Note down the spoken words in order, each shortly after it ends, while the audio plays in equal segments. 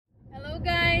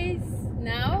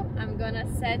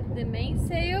gonna set the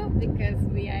mainsail because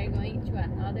we are going to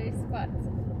another spot.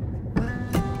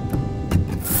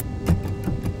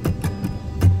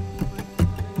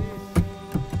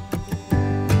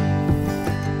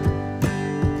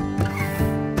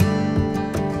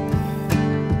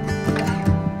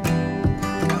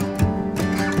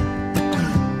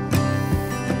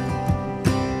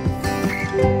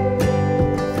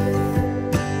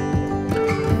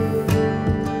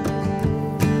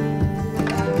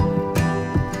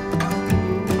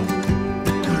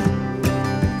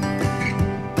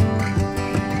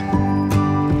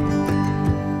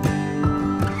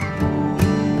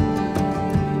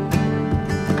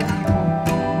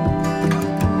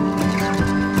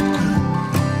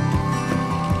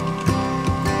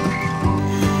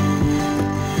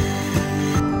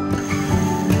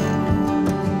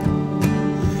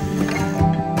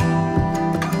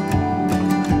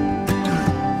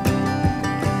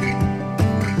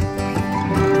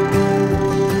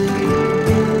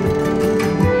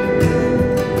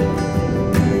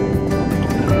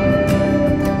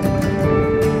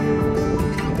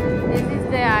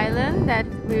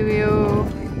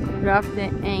 Drop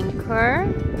the anchor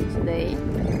today.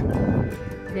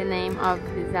 The name of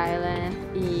this island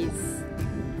is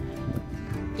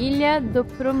Ilha do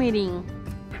Prumirim.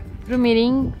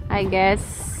 Prumirim, I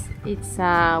guess it's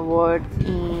a word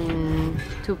in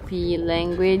Tupi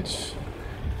language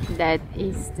that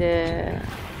is the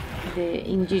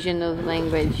indigenous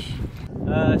language.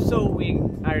 So we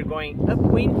are going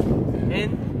upwind,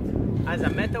 and as a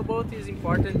metal boat is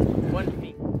important one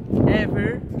thing: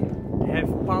 ever have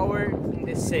power in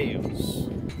the sails.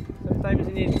 Sometimes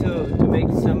you need to make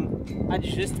some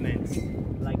adjustments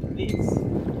like this.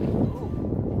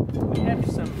 Oh, we have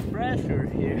some pressure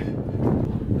here.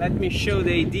 Let me show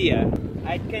the idea.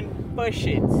 I can push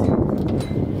it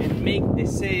and make the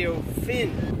sail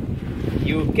thin.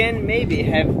 You can maybe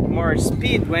have more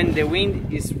speed when the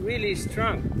wind is really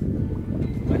strong.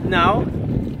 But now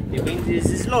the wind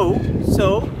is slow,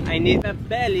 so I need a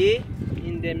belly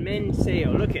in the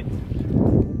mainsail. Look at.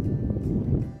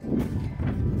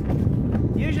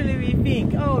 Usually we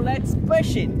think, oh, let's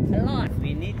push it a lot.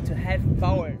 We need to have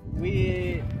power.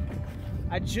 We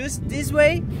adjust this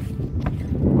way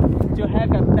to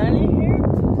have a belly here,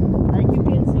 like you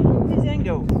can see from this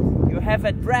angle. You have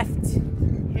a draft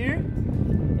here,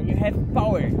 and you have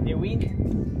power. The wind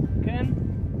can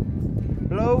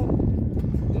blow,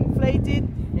 inflate it,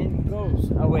 and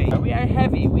goes away. We are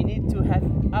heavy. We need to have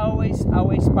always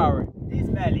power. This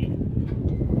belly,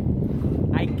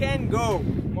 I can go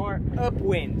more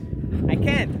upwind. I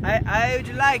can't. I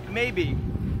would like maybe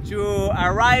to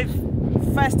arrive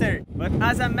faster, but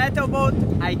as a metal boat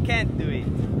I can't do it.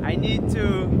 I need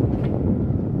to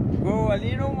go a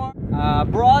little more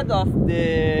broad of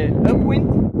the upwind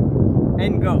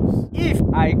and goes. If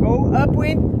I go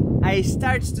upwind, I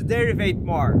start to derivate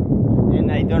more,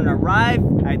 and I don't arrive,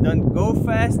 I don't go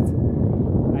fast,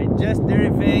 I just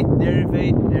derivate.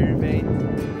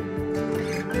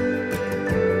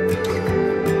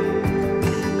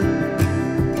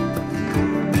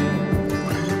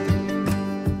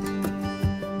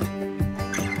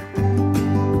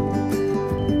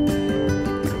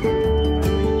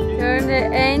 Turn the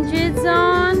engines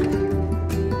on.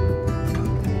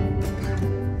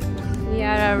 We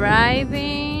are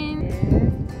arriving.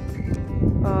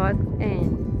 Odd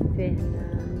and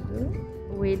Fernando.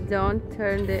 We don't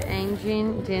turn the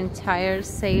engine the entire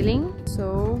sailing,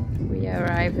 so we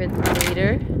arrived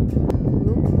later.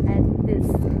 Look at this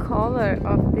color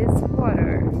of this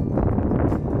water.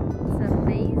 It's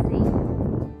amazing.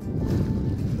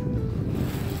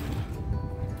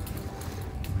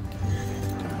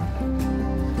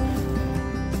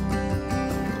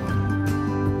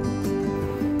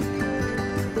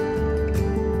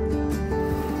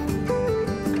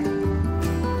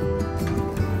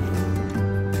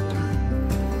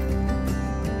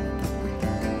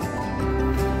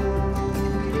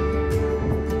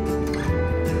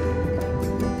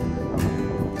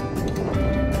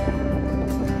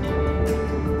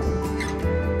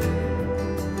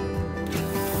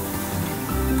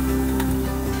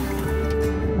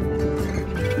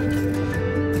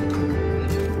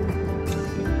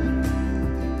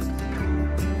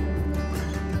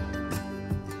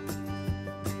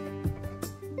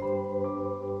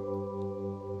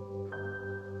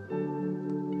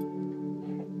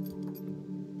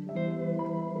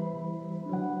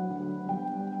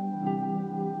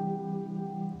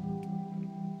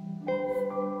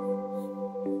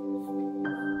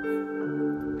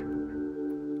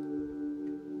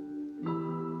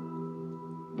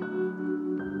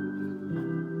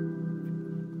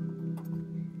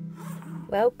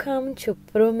 Welcome to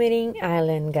Prumirim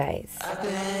Island, guys.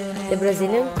 The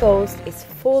Brazilian coast is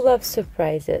full of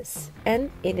surprises, and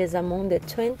it is among the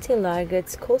 20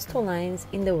 largest coastal lines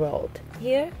in the world.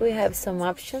 Here we have some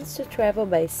options to travel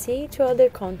by sea to other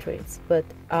countries, but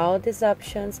all these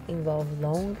options involve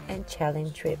long and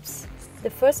challenging trips. The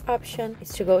first option is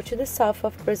to go to the south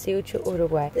of Brazil to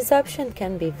Uruguay. This option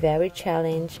can be very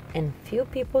challenging and few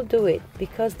people do it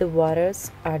because the waters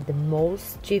are the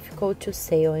most difficult to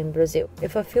sail in Brazil,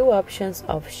 with a few options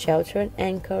of sheltered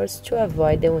anchors to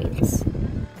avoid the winds.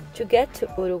 To get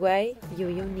to Uruguay, you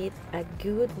will need a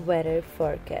good weather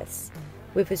forecast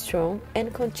with strong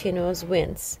and continuous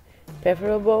winds,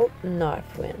 preferable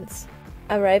north winds.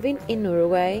 Arriving in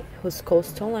Uruguay, whose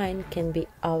coastal line can be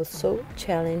also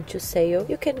challenging to sail,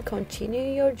 you can continue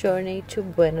your journey to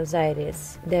Buenos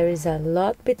Aires. There is a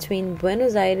lot between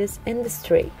Buenos Aires and the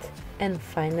strait. And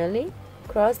finally,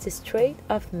 cross the Strait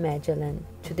of Magellan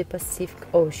to the Pacific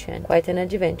Ocean. Quite an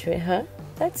adventure, huh?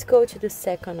 Let's go to the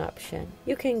second option.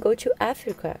 You can go to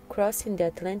Africa, crossing the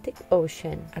Atlantic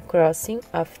Ocean, a crossing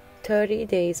of 30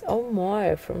 days or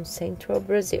more from central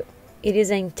Brazil. It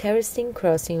is an interesting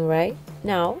crossing, right?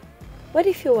 Now, what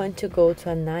if you want to go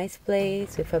to a nice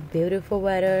place with a beautiful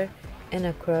weather and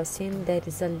a crossing that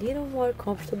is a little more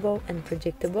comfortable and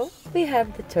predictable? We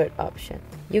have the third option.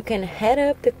 You can head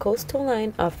up the coastal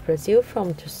line of Brazil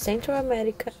from to Central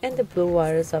America and the blue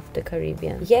waters of the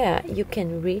Caribbean. Yeah, you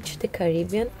can reach the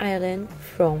Caribbean island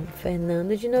from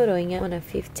Fernando de Noronha on a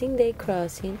 15-day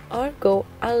crossing, or go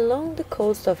along the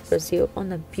coast of Brazil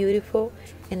on a beautiful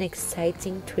and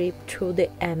exciting trip through the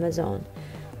Amazon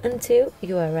until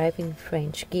you arrive in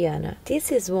French Guiana.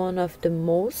 This is one of the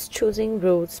most chosen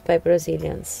routes by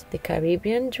Brazilians. The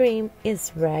Caribbean dream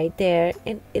is right there,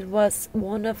 and it was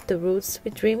one of the routes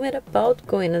we dreamed about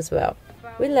going as well.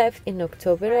 We left in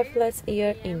October of last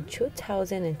year in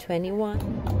 2021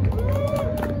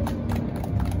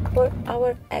 for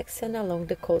our accent along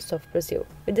the coast of Brazil.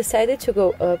 We decided to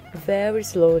go up very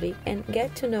slowly and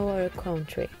get to know our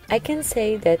country. I can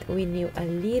say that we knew a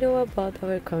little about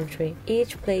our country.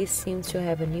 Each place seems to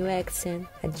have a new accent,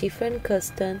 a different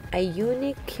custom, a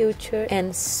unique culture,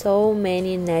 and so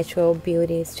many natural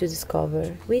beauties to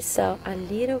discover. We saw a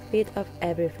little bit of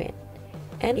everything,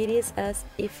 and it is as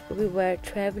if we were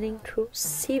traveling through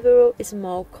several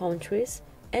small countries,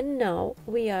 and now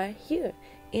we are here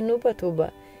in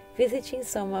Ubatuba, visiting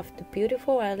some of the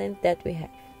beautiful islands that we have.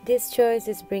 This choice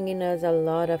is bringing us a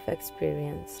lot of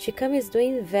experience. Chicama is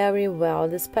doing very well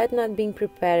despite not being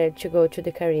prepared to go to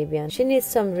the Caribbean. She needs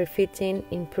some refitting,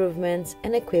 improvements,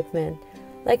 and equipment,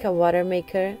 like a water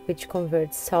maker which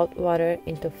converts salt water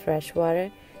into fresh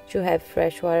water to have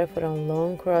fresh water for a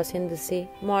long crossing the sea,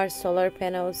 more solar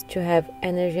panels to have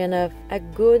energy enough, a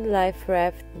good life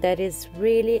raft that is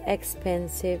really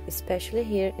expensive, especially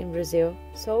here in Brazil,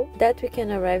 so that we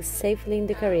can arrive safely in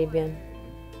the Caribbean.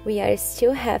 We are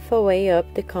still halfway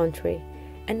up the country,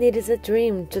 and it is a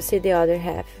dream to see the other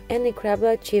half, an incredible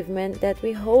achievement that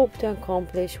we hope to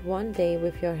accomplish one day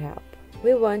with your help.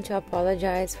 We want to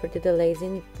apologize for the delays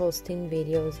in posting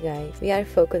videos, guys. We are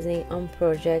focusing on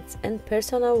projects and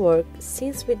personal work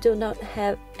since we do not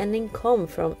have an income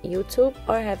from YouTube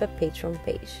or have a Patreon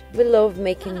page. We love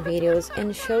making videos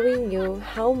and showing you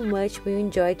how much we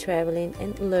enjoy traveling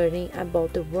and learning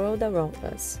about the world around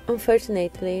us.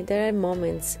 Unfortunately, there are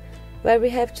moments where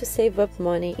we have to save up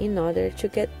money in order to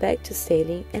get back to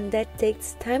sailing, and that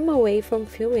takes time away from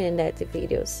filming and editing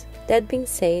videos. That being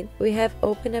said, we have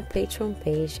opened a Patreon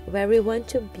page where we want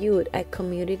to build a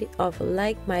community of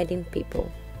like-minded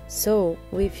people. So,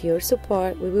 with your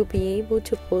support, we will be able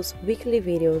to post weekly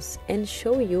videos and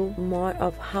show you more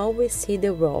of how we see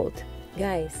the world.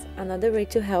 Guys, another way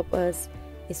to help us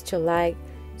is to like,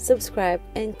 subscribe,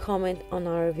 and comment on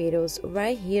our videos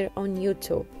right here on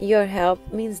YouTube. Your help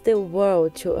means the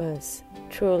world to us,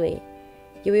 truly.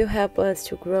 You will help us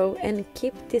to grow and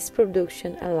keep this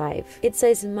production alive. It's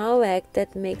a small act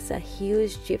that makes a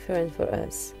huge difference for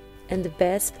us. And the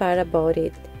best part about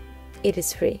it, it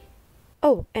is free.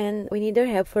 Oh, and we need your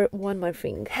help for one more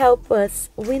thing. Help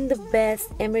us win the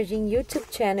Best Emerging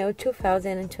YouTube Channel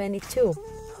 2022,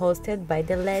 hosted by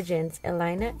the legends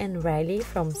Elaina and Riley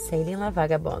from Sailing La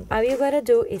Vagabond. All you gotta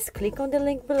do is click on the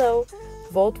link below,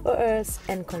 vote for us,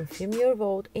 and confirm your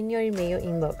vote in your email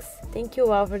inbox. Thank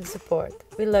you all for the support.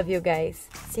 We love you guys.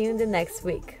 See you in the next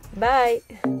week. Bye!